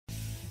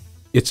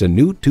It's a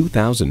new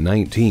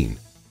 2019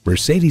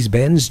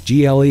 Mercedes-Benz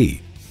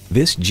GLE.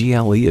 This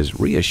GLE is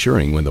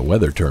reassuring when the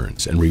weather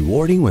turns and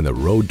rewarding when the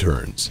road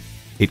turns.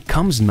 It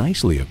comes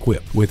nicely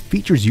equipped with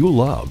features you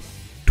love.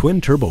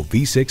 Twin-turbo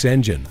V6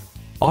 engine,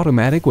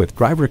 automatic with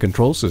driver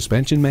control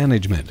suspension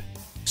management,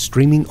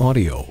 streaming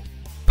audio,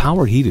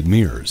 power heated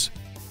mirrors,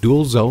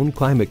 dual zone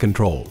climate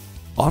control,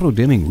 auto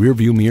dimming rear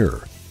view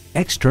mirror,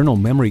 external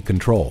memory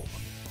control,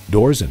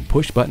 doors and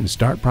push button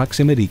start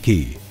proximity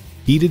key,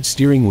 heated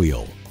steering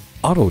wheel,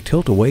 auto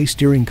tilt-away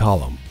steering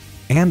column,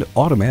 and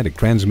automatic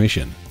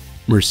transmission.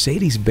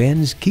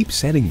 Mercedes-Benz keeps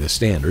setting the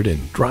standard in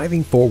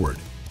driving forward.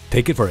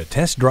 Take it for a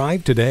test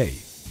drive today.